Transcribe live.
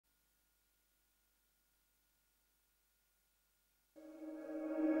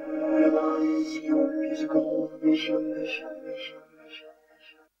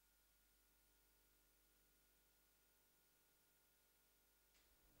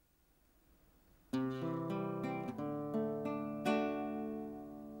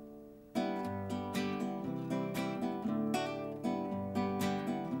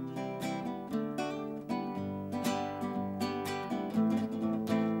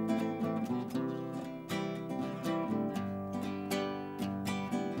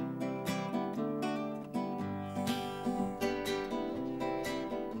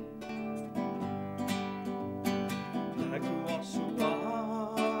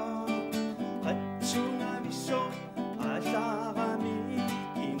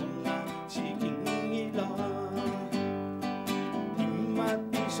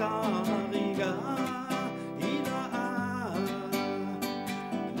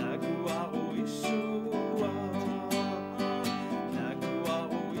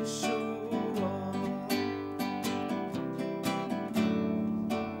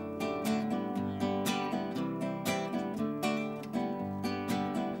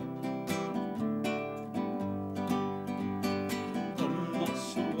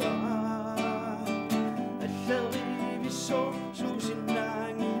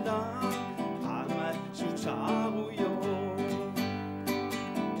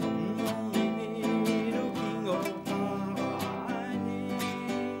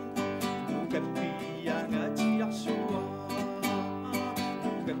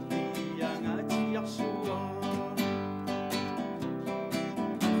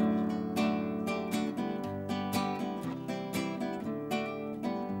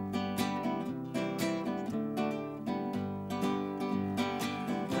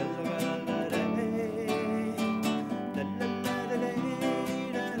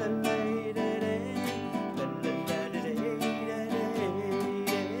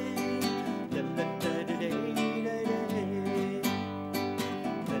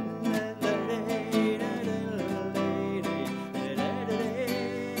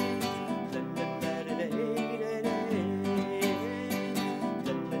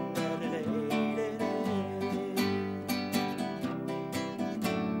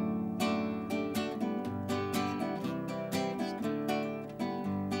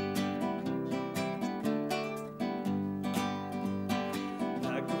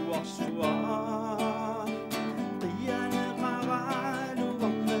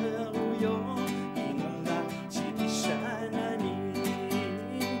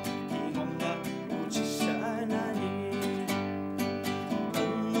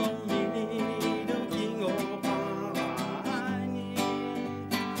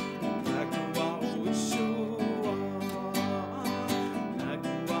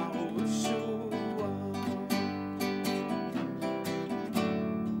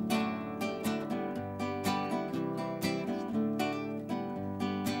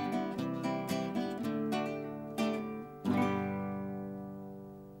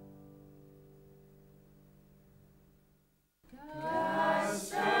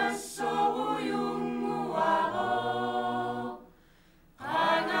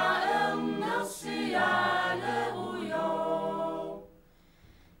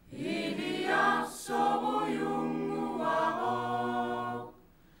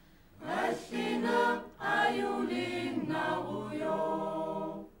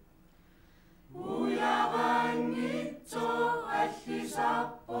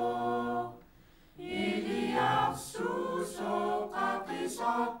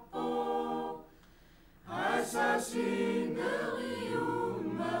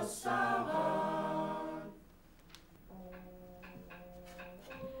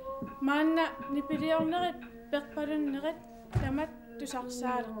Manna nipiliornerit perpalunnerit tamat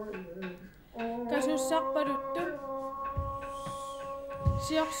tusarsaale. Kasussarpaluttut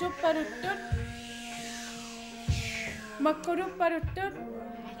siorsuppalutut makkuluppalutut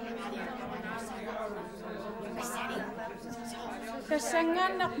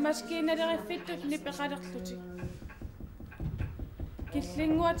tassangaannaq maskiinalerifittut nipeqalerluti.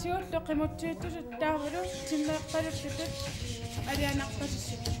 Killinguatiullu qimutsuittutut taavalu timmeeqqalullutut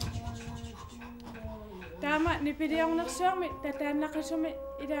alianarpasissut. Taama nipiliornersuarmi tataannaqisumi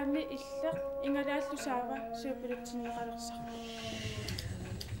ilaanni illeq ingalaallu saava suupilutsinneqalersa.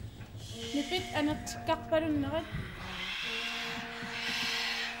 Nipit anertikkarpalunnerit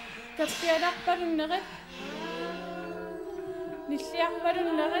kappialarpalunnerit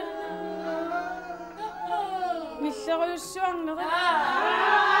nilliarpalunnerit nilleruyussuarnerit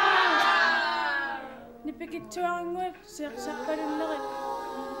nipikitsuaringuit seersarpalunnerit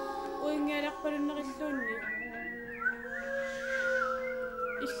uingialarpalunnerilluunni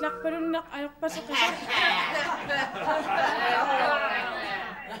илларпалуннеқ аёрпасеқисақ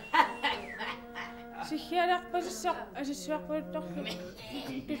сихиаларпасиссақ асиссуарпалутторлу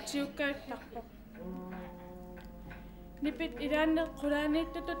тутсиуккааттарпоқ нипит илааннеқ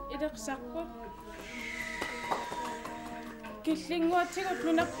қулаанииттутут илерсарпут киллингуатсигут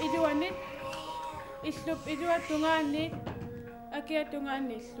нунақ илуанит иллуп илуа тунгаанниит акиа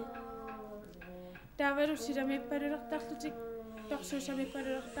тунгааннииллу таавалу силамиппалулертарлутик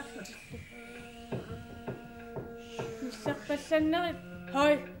торсуусамиппалулертарлутиллу миллерпалланнерит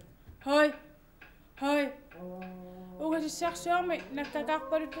хой угасиссарсуарми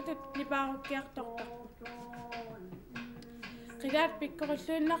наккакаарпалуттутут нипааруккиартортарпут қилаат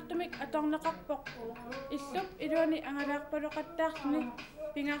пиккориллуиннартумик аторнеқарпоқ иллуп илуани ангалаарпалоқаттаарлуни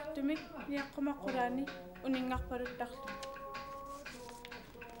пингаартумик ниаққумаққулаани унингарпалуттарлу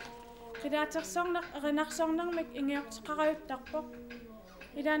қилаатерсорнеқ эринарсорнэрмик ингиортеқараюттарпоқ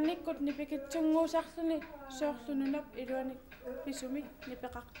илаанниккут нипикитсунгуусарлуни соорлунунап илуаник писумик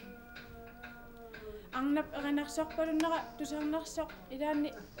нипеқарту арнап эринарсорпалуннера тусарнерсоқ илаанни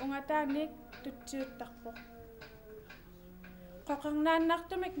унгатааник тутсиуттарпоқ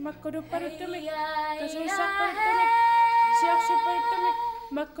qoqarnaannartumik makkuluppalutumik kasuussarpaluttumik siarsuppaluttumik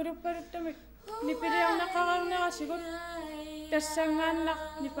makkuluppalutumik nipiliarnaqararnerasigut tassangaannar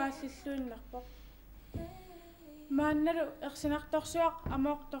nipaallilluinnarpoq maannalu ersinartorsuaq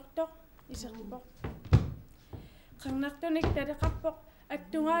amooqtortoq iserpoq qarnartunik taleqarpoq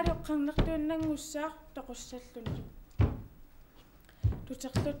attungaalu qarnartuunnangussaaq toqussalluni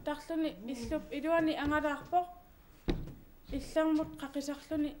tuterluttarluni illup iluani angalaarpoq иллэрмут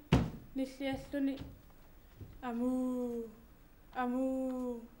қақисарлуни ниллиаллуни аму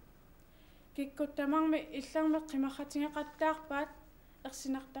киккуттамарми иллэрмеқ қимарратингеқаттаарпаат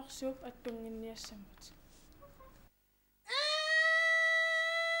ерсинарторсууп аттунгинниассаммут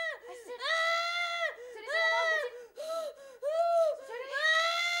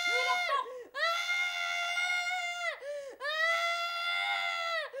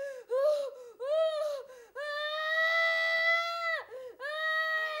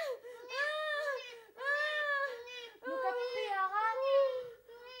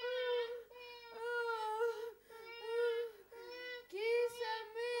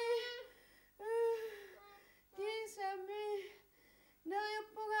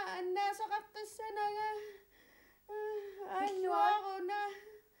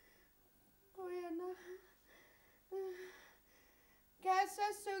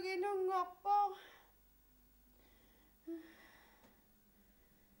Kaassassuk inungorpoq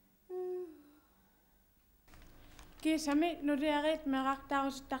Kiisami nuliarit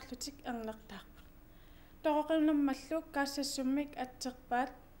meqartaarusitarlutik ernertaarput toqoqinnermalluk Kaassassumik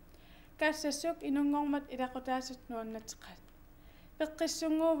atserpaat Kaassassuk inungormat ilaqutaasut nuannatiqaat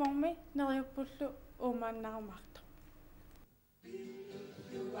peqqissunguuvormi neriuppullu uumaannarumаарta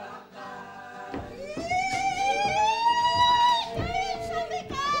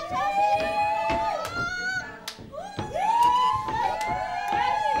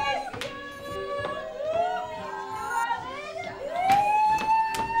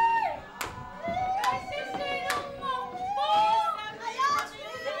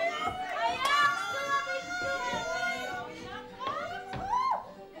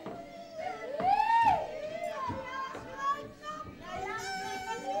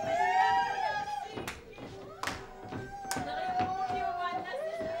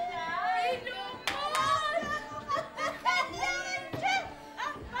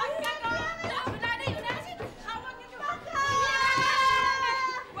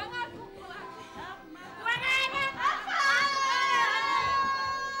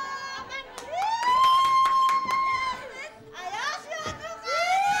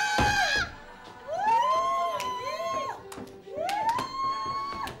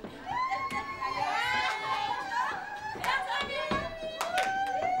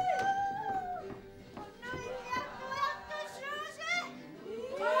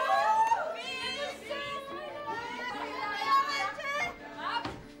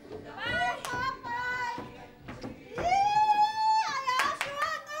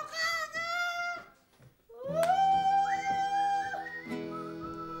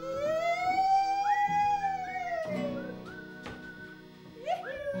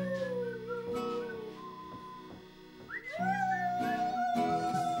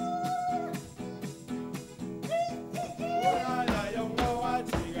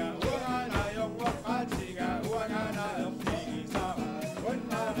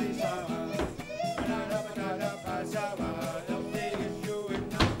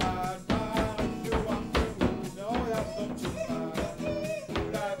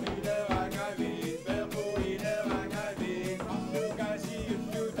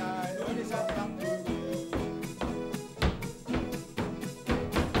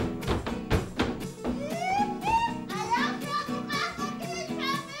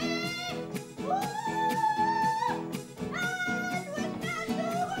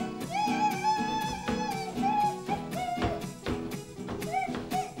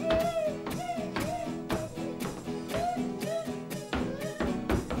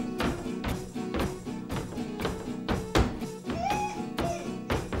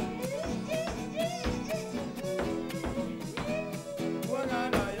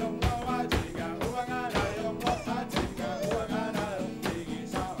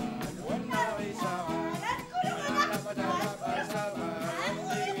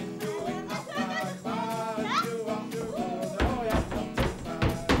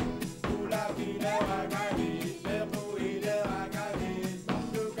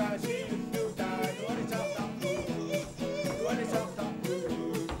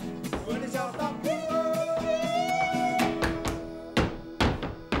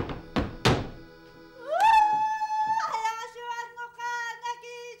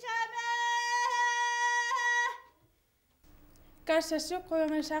Kaassassuk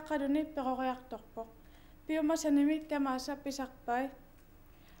qoyangisaaqaluni peqoriartorpoq. Piumasanimit kamaasa pisarpai.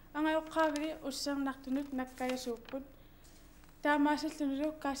 Angayuqqaavili ussernertunut nakkayasuupput. Taamaasallunulu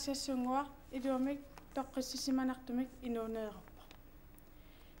Kaassassunguaq iluumik toqqorsivianeertumik inuuneeruppo.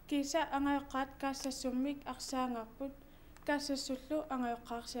 Kiisa angayuqqaat Kaassassumik arsaangapput. Kaassassullu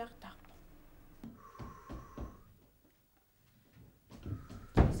angayuqqaarsiartaarpo.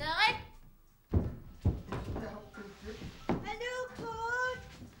 Saret!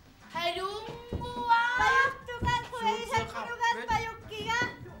 Halungua! Payuktungan ko ay isang kulungan payukkiya.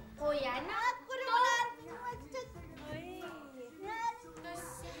 Kuya na? Kulungan!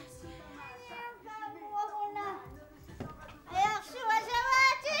 Ayak siwa sa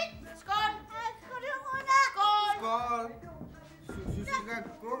wasit! Skol! Kulunguna! Skol! Skol! Susigag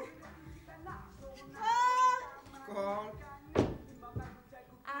ko. Skol!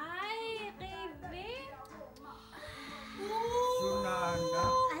 Ay, Ribe! Sunana.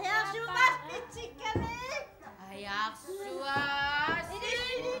 Ayak siwas pitsik kami! Ayak suwas!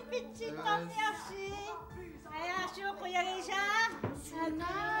 Ini pitsik kami aksi! Ayak siwa ko yung isa!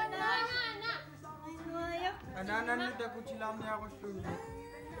 Sunana! Ayak Ananan nito ko silang niya ako sunog.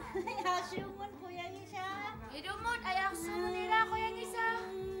 ayak siwan ko yung isa! Idumot, ayak su nila ko yung isa.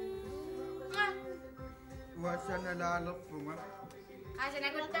 Nga! Wasa nalalap ko nga. Kasi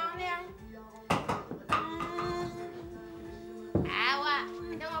nagutang niya. Awa!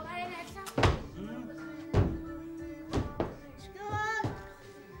 Ito mo pa rin na isa. Skol!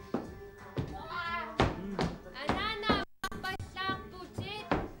 Anana! Basak pucit!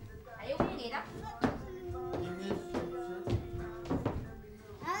 Ayaw mo yung ira? Ingis susi.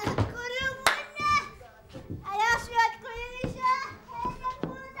 Kulunguna! Ayak siwat ko yung isa! Ayan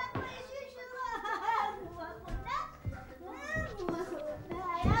muna ko isusuwan! Buwa ko na!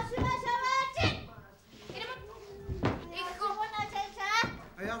 Ayak siwa sa wasit! Ikaw ko na sa isa!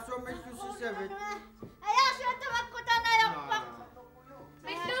 Ayak so may susi sabit. Ayak siwa tawag ko ta na yung pak!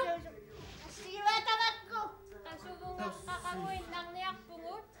 Ito! Siwa tawag ko! Kasubungan kakawin lang niyak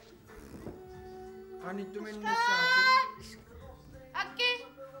pungot. Kanito may nasakit. Aki!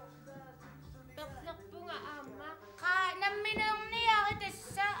 Taklak po nga ama. Ka naminang niya kita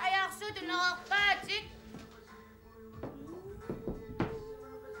sa ayak su doon nakapatsit.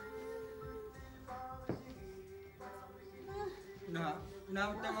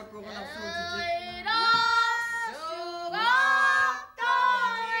 Nautawag ko ng susi. Ay, sugak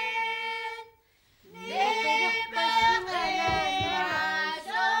tawin. Di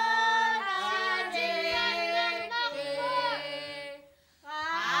pagkakasyon atin nakwe.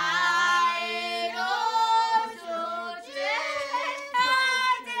 Ay, susit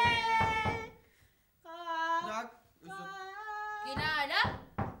natin. Yak, usot. Kinala?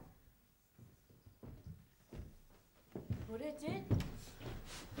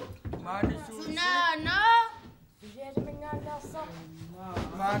 Mani susi. Sunana?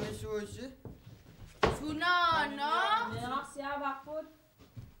 Mani susi. Sunana?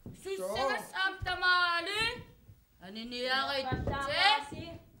 Susigas ang tamali? Ano niya kay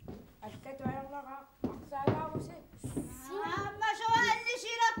Tse? Masawaan ni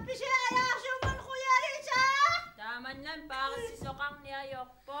sirap pisi ayak siwan ko yung isa! Taman lang, para si Sokang niya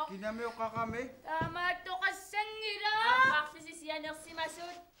yokpok. Kinamiyo ka kami. Tama to kasang ila. Apak si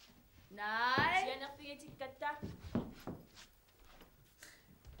isiginnaartitsinerat. Nay? Isiginnaartitsinerat.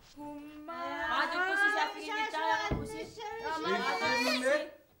 Kumay. Paano po si Sapi kita lang po si? Tama Ito to. yung ulit.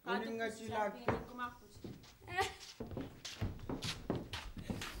 Paano Uling po nga si sila. Sapi kumakpos?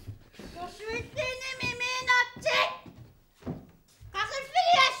 Kuswerte ni Miminatsi!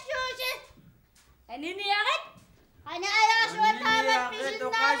 Kakifiliasyon si! Ano niya kay? Ano ayak siwan tamat pisin Ito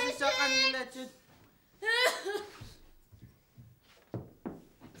na kasi rin sa kanila. Chit.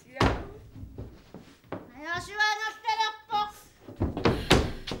 Ayak siwan at talakpok!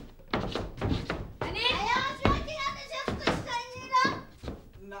 Ani? Ayak siwan kinati siya kristal nila!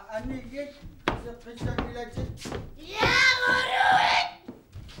 Naanigit. Sa kristal nila. Chit. Yakuruin!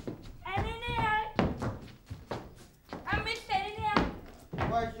 Ano niya? Amit sa niya.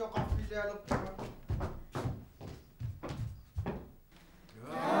 Waso ka pilalap ko.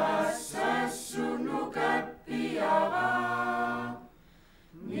 Kaassassuk at piara,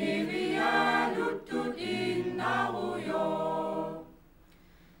 nivialutut innaruyo,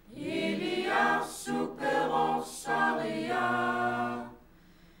 iliarsuk perorsaria,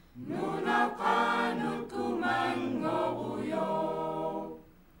 nunakanut kumangoruyo,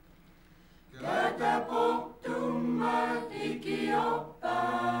 katapoktum at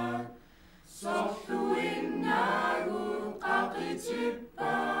ikioppat,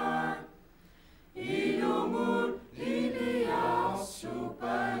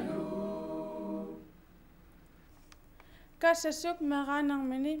 Kaassassuk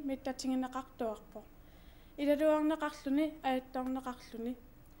meeraanarmini mittatigineqartuarpoq. Ilaluarneqarluni aattorneqarluni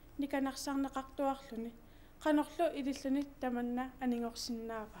nikanarsarneqartuarluni qanorlu ililluni tamanna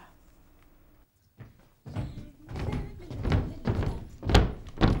aningorsinnaava.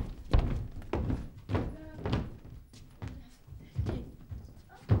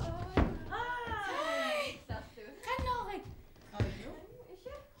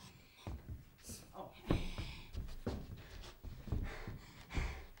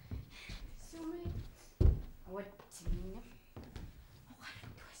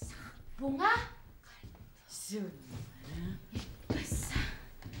 Bunga?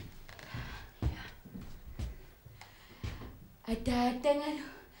 Atatangalo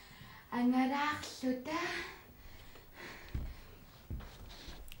angaraqluta.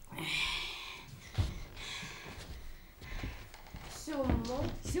 Sumo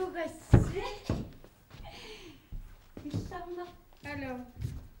sugasse. Isama. Hello.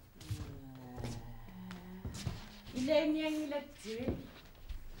 Ileniang ilatsi.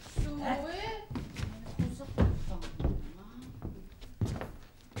 Suwe.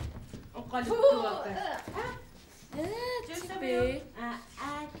 Oqaluttuaqa. Tipik.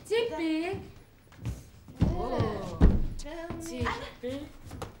 Tipik. Oh. Tipik.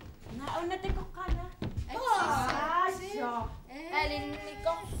 Nauna tekoqala. Asso.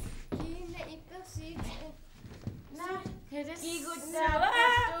 Alinnikor. Kina ipersit. Na.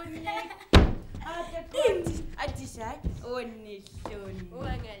 Igutsaapastunnik. Atisat. Onnissun.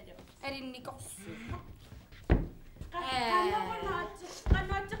 Uangalo. Alinnikorsu.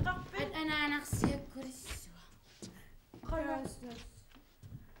 Qanaatiqarpit anaanarsiakkurissua. Qanaasnas.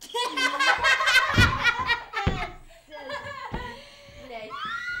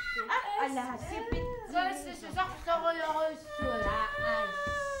 Ala sipit. Qanaassusartoruyarussuala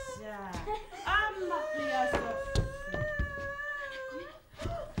assa. Amma qiyaasor.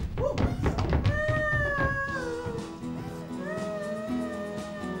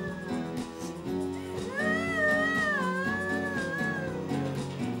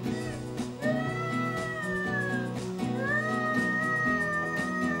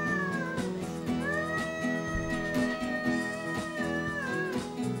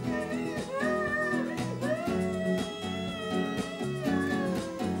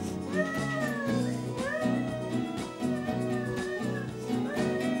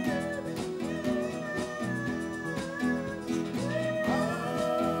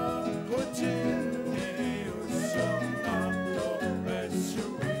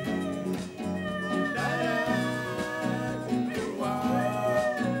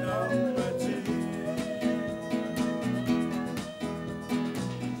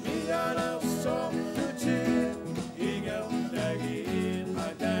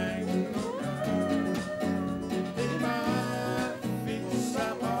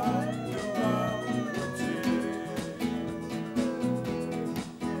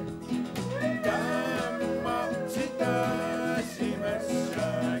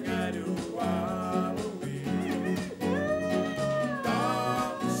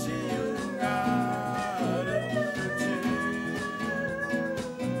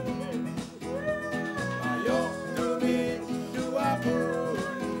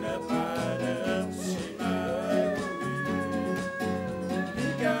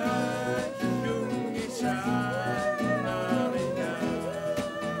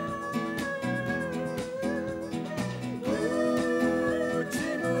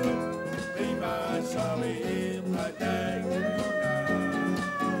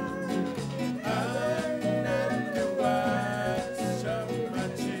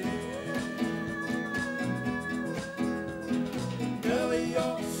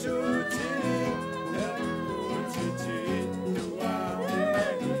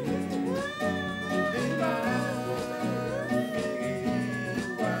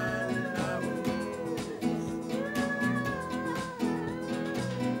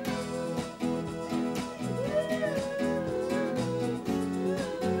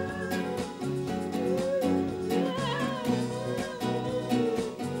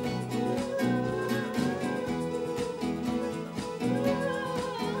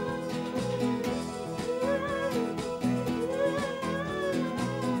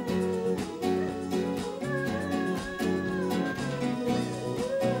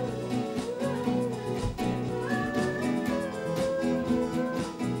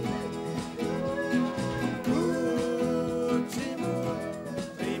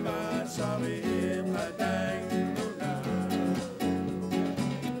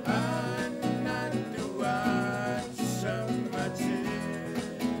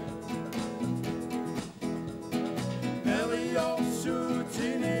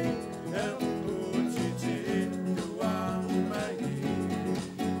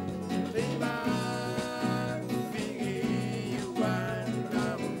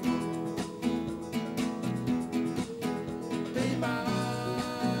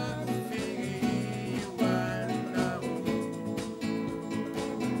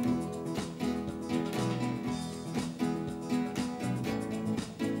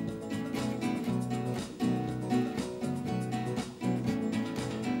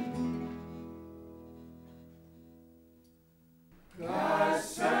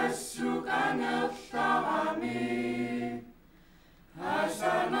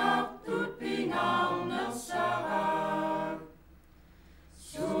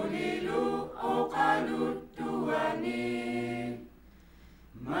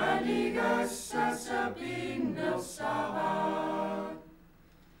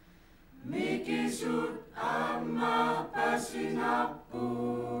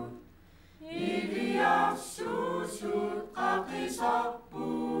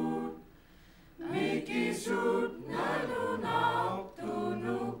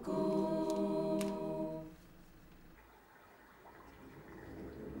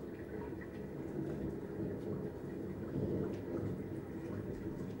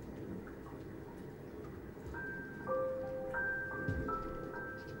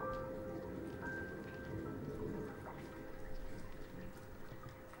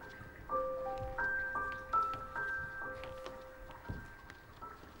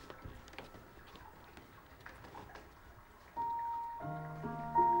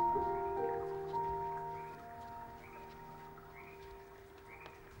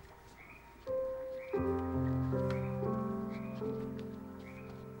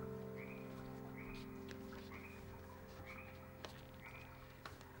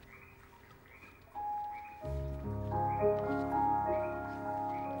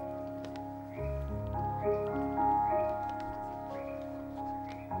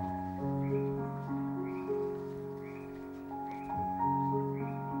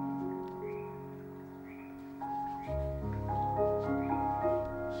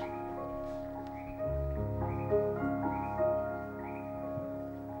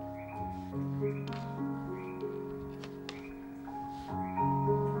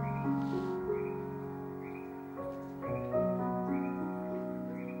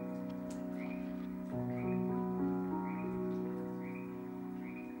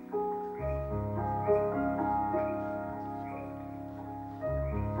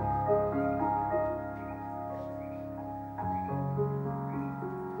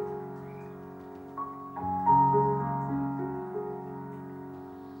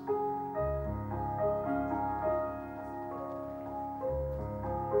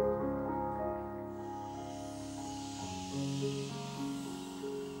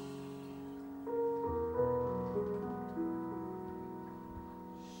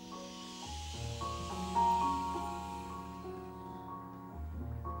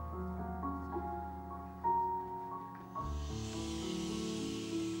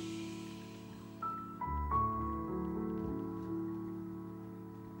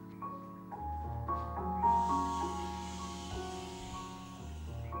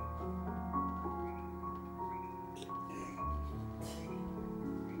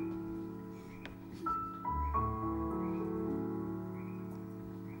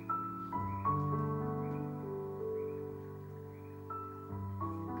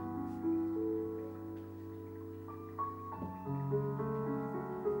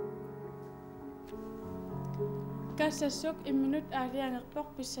 Kaassassuk imminut aaliangerpoq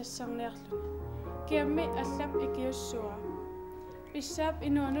pissassarniarluni. Kiammi allap ikiussua. Pissaap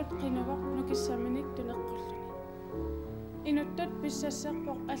inuanut qinuvoq nukissaminik tuneqqolluni. Inuttut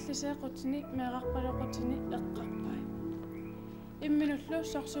pissasserpoq alliseequtini meeqarpaloqutini eqqarpai. Imminullu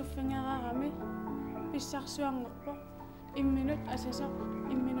sorsuuffingaraarami pissarsuangerpoq imminut asasoq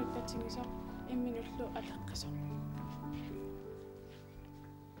imminut tatingisoq imminullu aleqqisoq.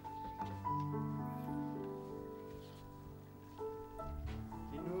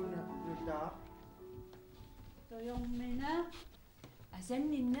 Inuna nutaa. Toyommina.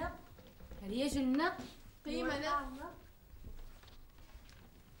 Asanninna. Kaliyasunna. Qiimana.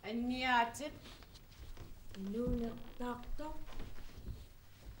 Anniaatit. Inuunertaarto.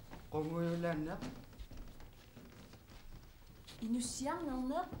 Qumunulanna.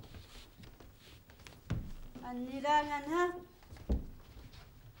 Inussiarnerneq. Annilaanganha.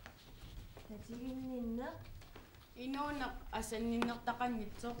 Tatiginninneq. Inuuneq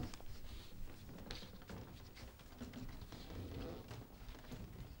asanninnertaqannitsoq.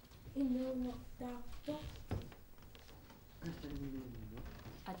 Inuunertaarto. Asanninna.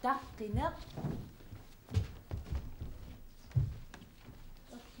 Ataqqineq.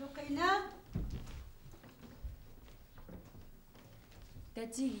 Luqina.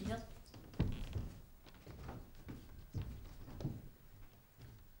 Tatigineq.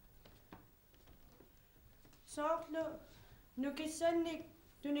 Soorlu nukissannik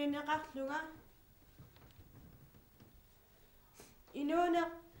tunineqarluga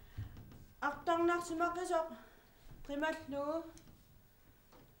inuuneq artornarsumaqisoq qimallugu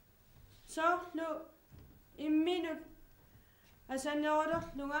soorlu imminut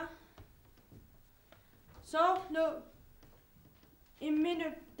asanerulorluga soorlu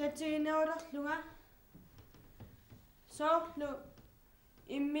imminut tatiginerulorluga soorlu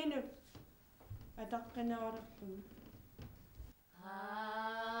imminut атаққинерулерлугу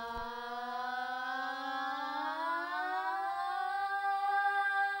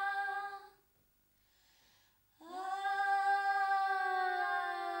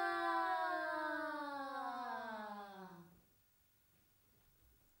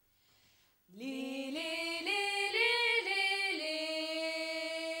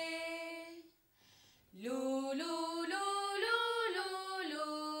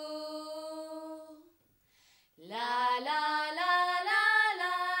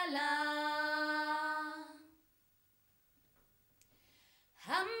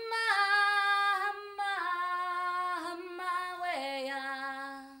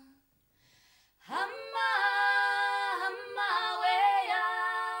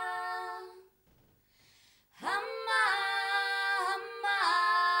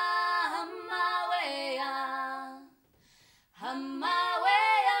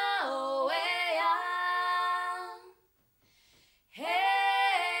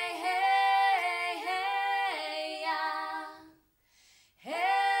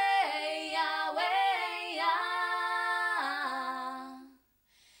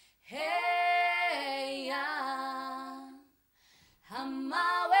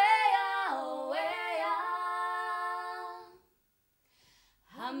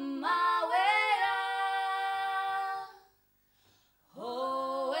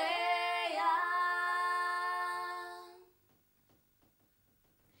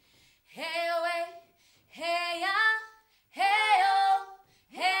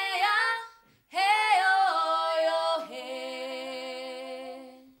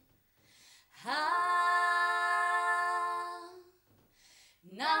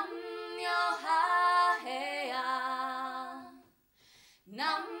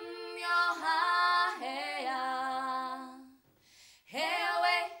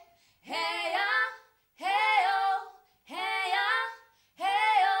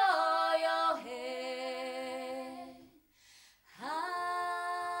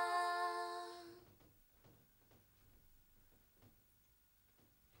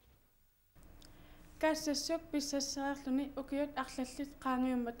Kaassassuk pissassarluni ukiut arlallit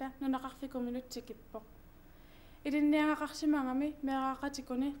qaangiummata nunaqarfikuminut tikippoq ilinniangaqarsimangami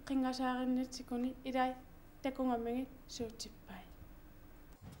meeqaaqatikuni qingasaarinnitikuni ilai takungamigi suutippai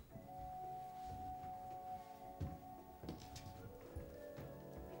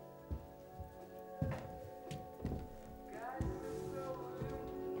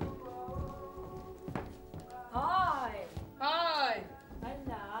Hoi. Hoi.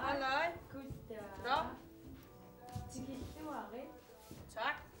 Hallo. Hallo. Goddag. Nå. Tigittuari.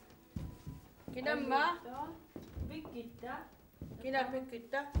 Tak. Kinamma. Birgitta.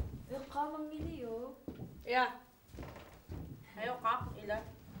 Kinapikkitta. Eqqamangiliu. Ja. Hayo qaq ila.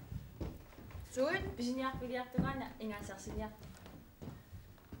 Suit? Pisiniarpiliartugana ingaasarsinia.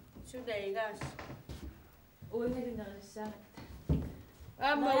 Sudaigas. Uingalinnerissaanat.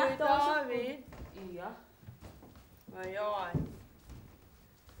 Ammaitaavit. Iya. Ajoan.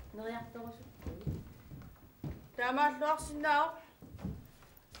 Neriartorusukku. Tamalluarsinnaaq.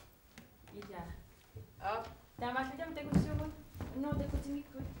 Iya. Ap. Tamallutam takussumun. No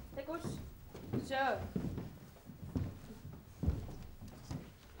takutingikku. Takus. So.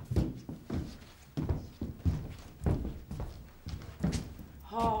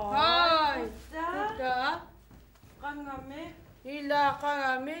 Hai. Kuta. Qangami. Ila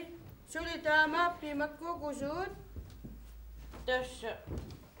qangami. Sulitama pimakkukusut. Tässä.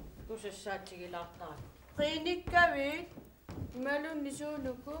 Kusassaatigilaartaat. Qiinikkavit.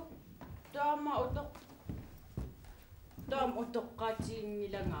 Malunnisuluku. Taama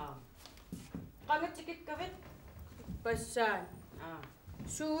utoqqaatiingilangaa. Qangatikkikkavit. Passaan.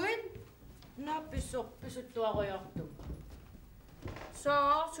 Suit. Pisuttuaruyortum. So,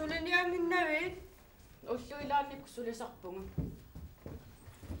 sulinianginnavit. Ulluilaannikku sulisarpunga.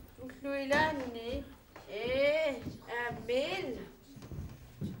 Ulluilaanni. Amil.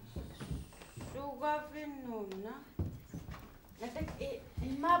 Sugapinnumna. Natak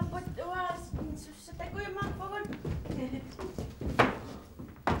maaput uas susatakuy maapagun.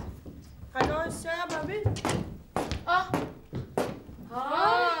 Kanoissaamami.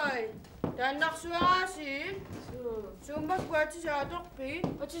 Hai. Tannarsuaraasi. Summakkuati saatorpi.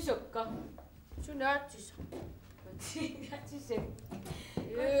 Otisukka. Sunaatisa. Otisuk.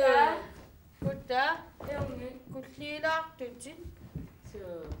 Kutta. Eungi. Kulliilaartutit.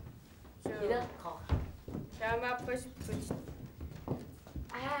 Ilaqqa. Taamaappasipput.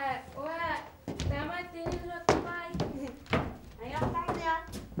 Tamattinisutpai. Ajaqtarnia.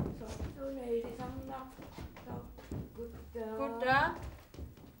 Suneilisamnaq. Kutta.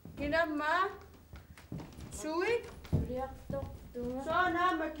 Kinamma. Suit. Suliartortunga. Soona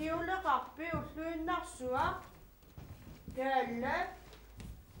makiuleqarpi ulluinnarsua. Kaallat.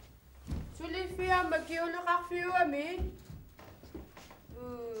 Suliffiaa makiuleqarfiuami.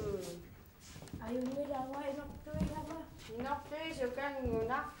 Ayungilawa inortuilava.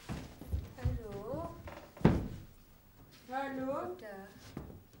 Inortiisukanguna. Hallo. Hallo.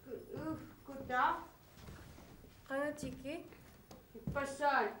 Kutta. Qangatiki.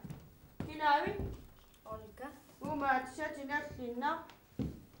 Passaan. Kinaavi. Olga. Umaatissatinallinna.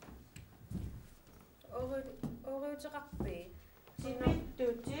 Oriuteqarpi.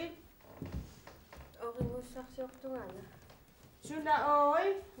 Sipittuti. Oringussarsiortungana. Suna oi.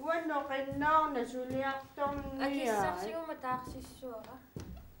 Uannoqinnaarna suliartornia. Akissarsiuma taarsissuara.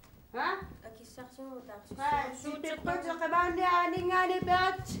 Ha? Akissarsiuma taarsissuara. Sipittuteqamaaniaaningaani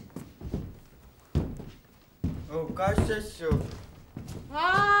peat. Kaassassuk.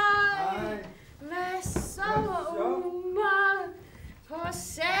 Hai. Mässama umma.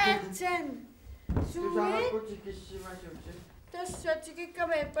 Hosetten. Suit. Tusaaqutikissimasukse. Tässä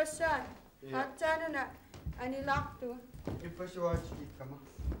tikikkama passaan. Hatsaanuna anilartu. Ippasuaatikikkama.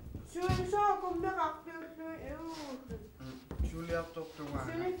 Suin soo kummeqartu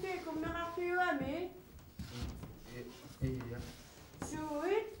Suliartortungaana. Sulitti kummeqarfiuami. Iya.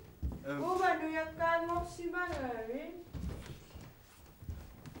 Suit. Umanu yakkaangorsimagaami.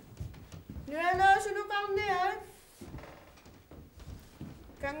 Nueloosunuqarniat.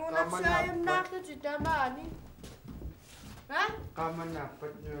 Kangunaqsaayumnaarluti tamaani. Ha?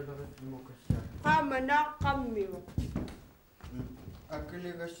 Qamannaappat nuuleritmukassaa. Qaamanaqqammiu.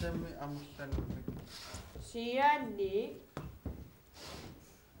 Akiligassammi amussanuppi. Sianni.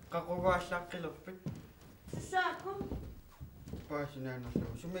 Qaqugaassaaqqilerpik. Sussaakku. Paasinaanarlu.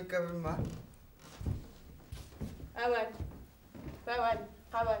 Sumikavimma. Awan. Pawan.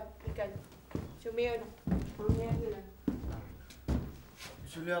 Qawan. Ikan. Sumiuna. Sumiuna.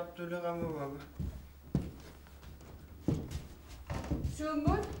 Suliartuleqamuvaga.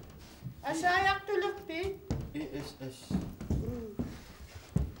 Sumut. Asaayaqtulerpi. ISS.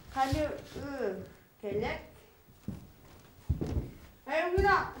 Qalu kelek.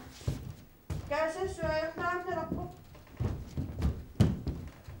 Ayungina. Kaassassuk.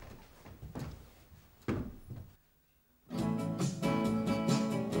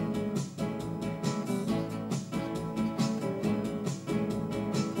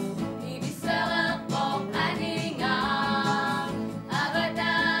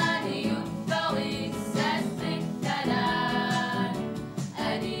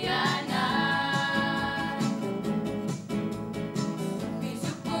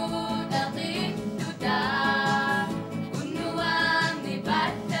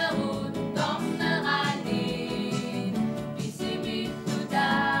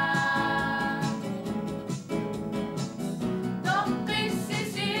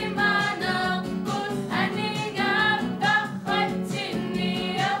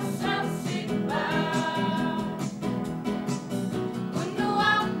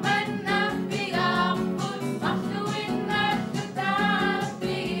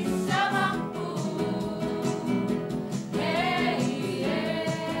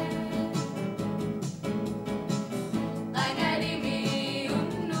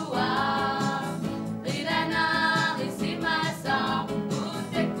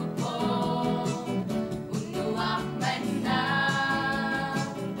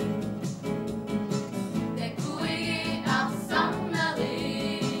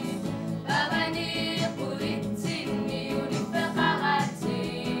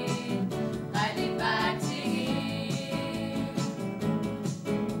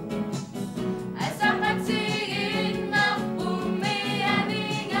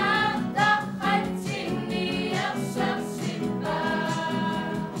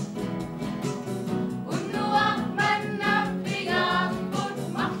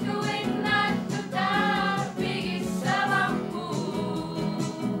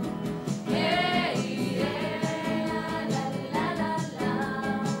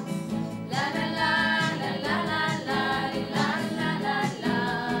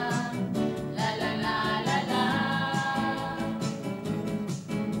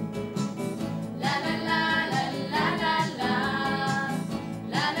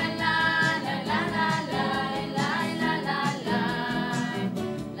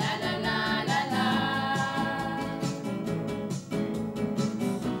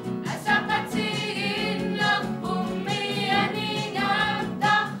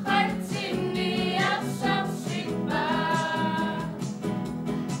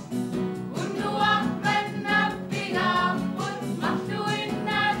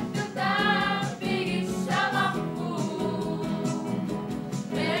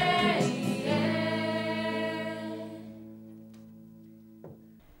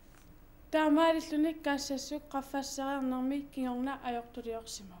 Taamaalilluni Kaassassuk qaffasseriarnermi kingorna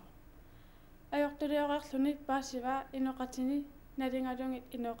ajortuliorsimagu. Ajortuliorerluni paasiva inoqatini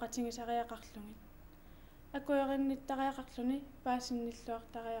nalingalungit inoqatingisariaqarlungit. Akuerinnittariaqarluni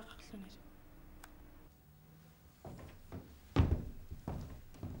paasinnilluartariaqarlunit.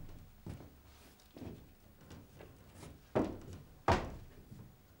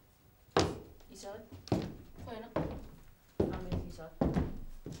 Isot. Qoyana. Amen isot.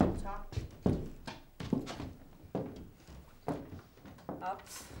 Tak. Up.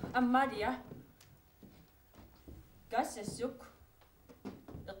 Amalia. Kaassassuk.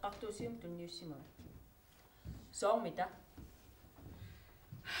 Eqqartuusium tunniussimaa. Soormita.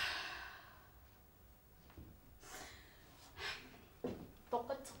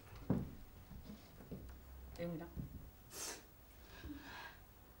 Toqqat. Emla.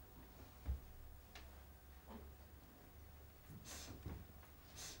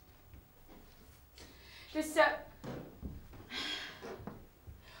 Tässä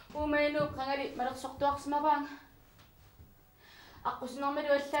umeinu qangali malersortuarsimavaanga aqusinormalu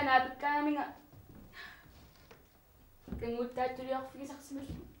allana apikkaangaminga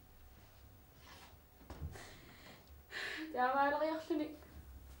kanguttaattuliarfigisarsimallu taamaaleriarluni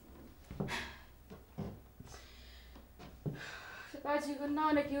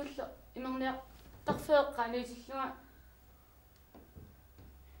sapaatigunnaana kiullu imerniaq tarfeeqqaaniitilluga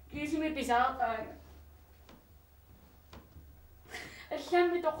kiisimi pisaaqaanga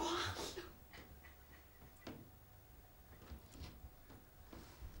الشم تقوى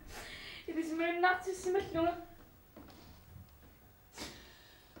إذا سمعنا تسمع لنا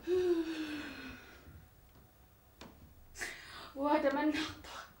وأتمنى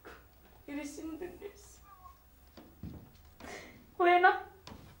أخطاك إذا سمعنا الناس وينا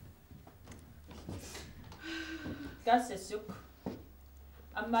Kaassassuk.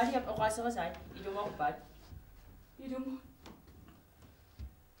 Ammaali ap oqaaserasaat ilumorpaat. يدومون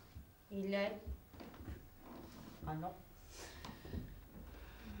Ilai. Anno.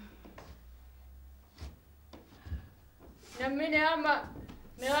 نمني أما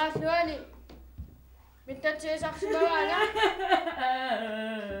مغاسلواني متتشيساقسموانا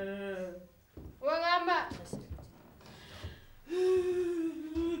وغاما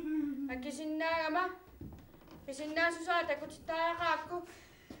أكيسناغاما كيسنا سوساتا كوتستايقاكو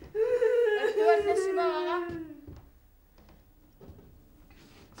أستوانسمواغا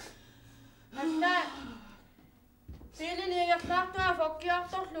Asta piilini yaqtaartua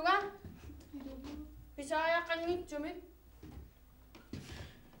fokkiartorluga pisaajaqanngitsumik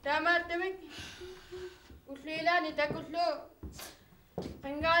taamaattumik ulliilaani takullu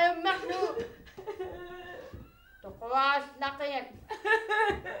qingaayummarlu toqoaallaqiyak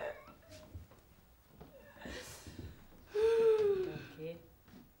Okay.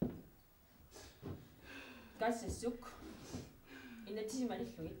 Kaassassuk.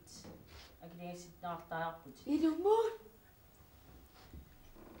 Inatisimalilluit. Agniassitnaartaarput. Idummun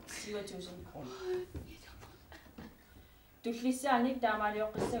 27 kroner. Tullissaanik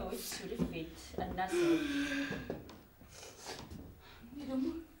taamaalioqqissaguit suliffiit annaassavut.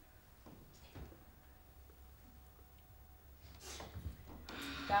 Idummun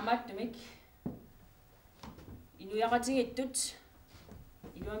Taamaattumik inuyaqatigittut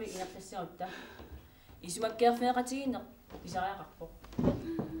iluami inarlassarutta isumakkeerfeeqatiginneq pisariaqarpoq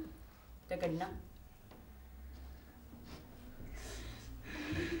takanna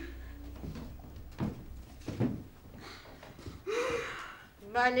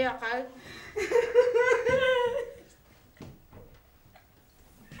maaliaqaat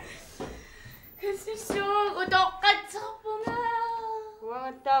Kaassassuk utoqqatserpunga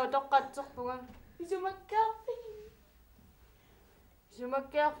uangattaa utoqqatserpunga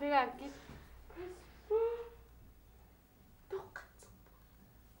isumakkearfigaakki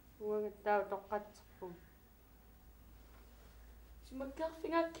uangattaa utoqqatserpunga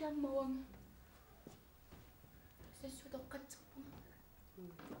isumakkearfigaakki ammawanga Kaassassuk utoqqatserpunga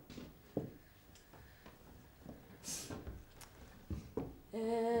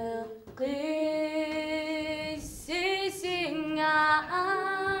qi